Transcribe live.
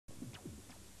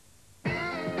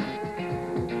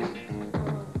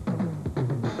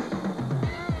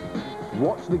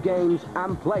Watch the games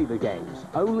and play the games,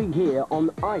 only here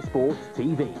on iSports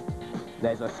TV.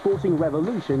 There's a sporting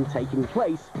revolution taking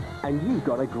place, and you've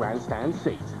got a grandstand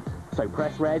seat. So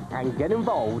press red and get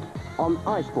involved on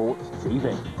iSports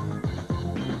TV.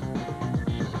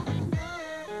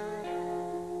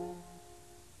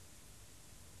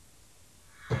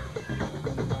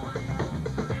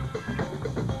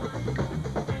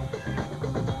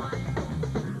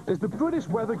 Is the British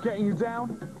weather getting you down?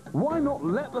 Why not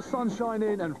let the sunshine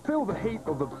in and feel the heat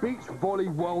of the Beach Volley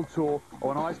World Tour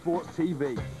on iSports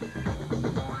TV?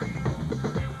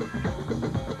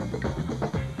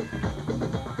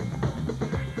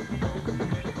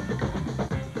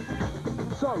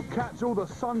 So catch all the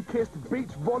sun-kissed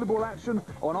beach volleyball action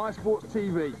on iSports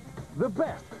TV. The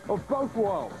best of both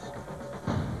worlds.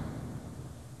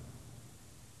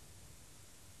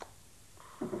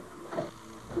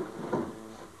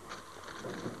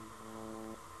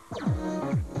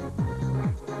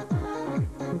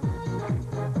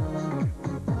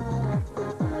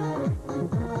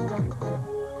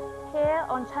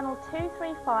 On channel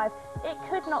 235, it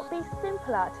could not be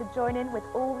simpler to join in with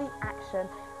all the action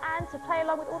and to play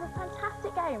along with all the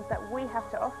fantastic games that we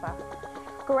have to offer.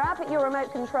 Grab your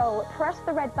remote control, press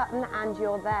the red button and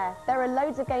you're there. There are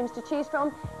loads of games to choose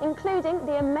from, including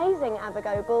the amazing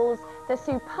AVAGO balls, the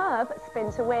superb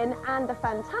spin to win and the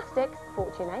fantastic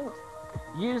Fortune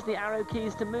 8. Use the arrow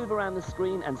keys to move around the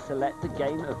screen and select a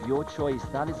game of your choice.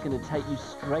 That is going to take you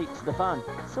straight to the fun.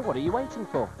 So what are you waiting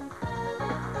for?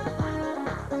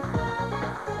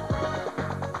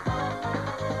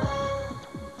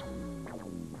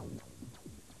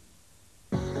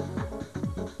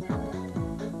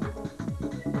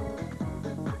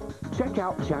 Check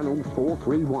out channel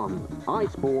 431,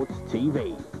 iSports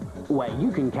TV, where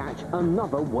you can catch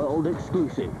another world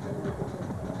exclusive.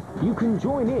 You can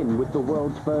join in with the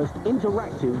world's first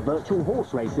interactive virtual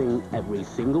horse racing every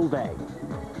single day.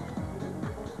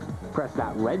 Press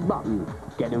that red button,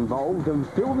 get involved and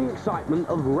feel the excitement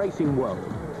of Racing World.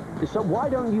 So why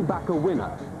don't you back a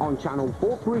winner on channel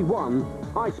 431,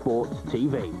 iSports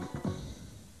TV.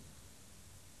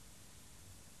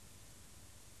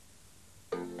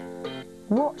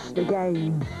 Watch the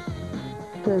games.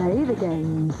 Play the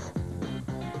games.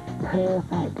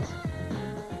 Perfect.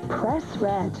 Press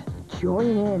red.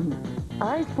 Join in.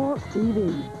 iSports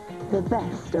TV. The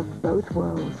best of both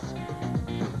worlds.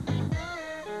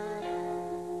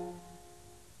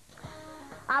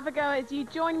 AVAGOers, you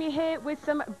join me here with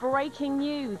some breaking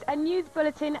news. A news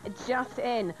bulletin just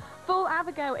in. Full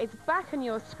AVAGO is back on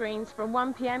your screens from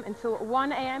 1 p.m. until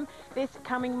 1 a.m. this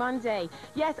coming Monday.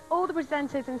 Yes, all the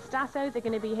presenters and stassos are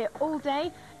going to be here all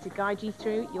day to guide you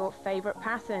through your favourite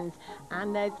patterns.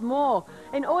 And there's more.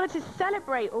 In order to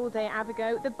celebrate all day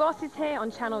AVAGO, the bosses here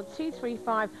on channel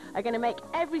 235 are going to make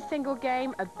every single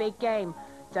game a big game.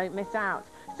 Don't miss out.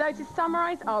 So to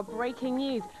summarise our breaking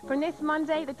news, from this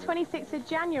Monday, the 26th of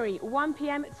January, 1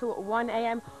 p.m. till 1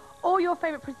 a.m, all your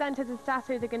favourite presenters and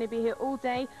stassos are going to be here all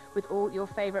day with all your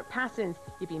favourite patterns.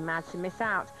 You'd be mad to miss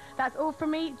out. That's all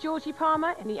from me, Georgie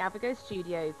Palmer, in the AVAGO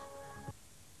studios.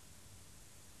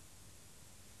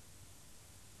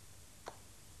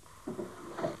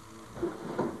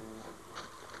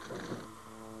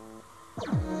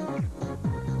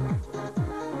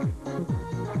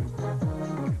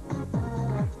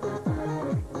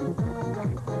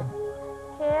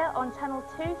 On channel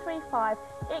 235,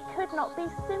 it could not be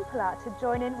simpler to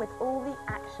join in with all the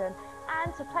action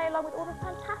and to play along with all the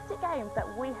fantastic games that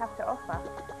we have to offer.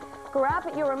 Grab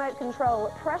your remote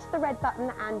control, press the red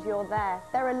button and you're there.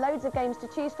 There are loads of games to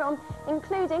choose from,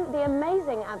 including the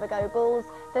amazing AVAGO balls,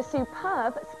 the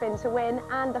superb spin to win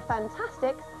and the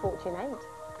fantastic Fortune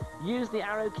 8. Use the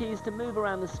arrow keys to move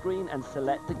around the screen and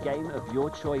select a game of your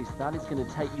choice. That is going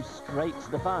to take you straight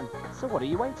to the fun. So what are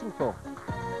you waiting for?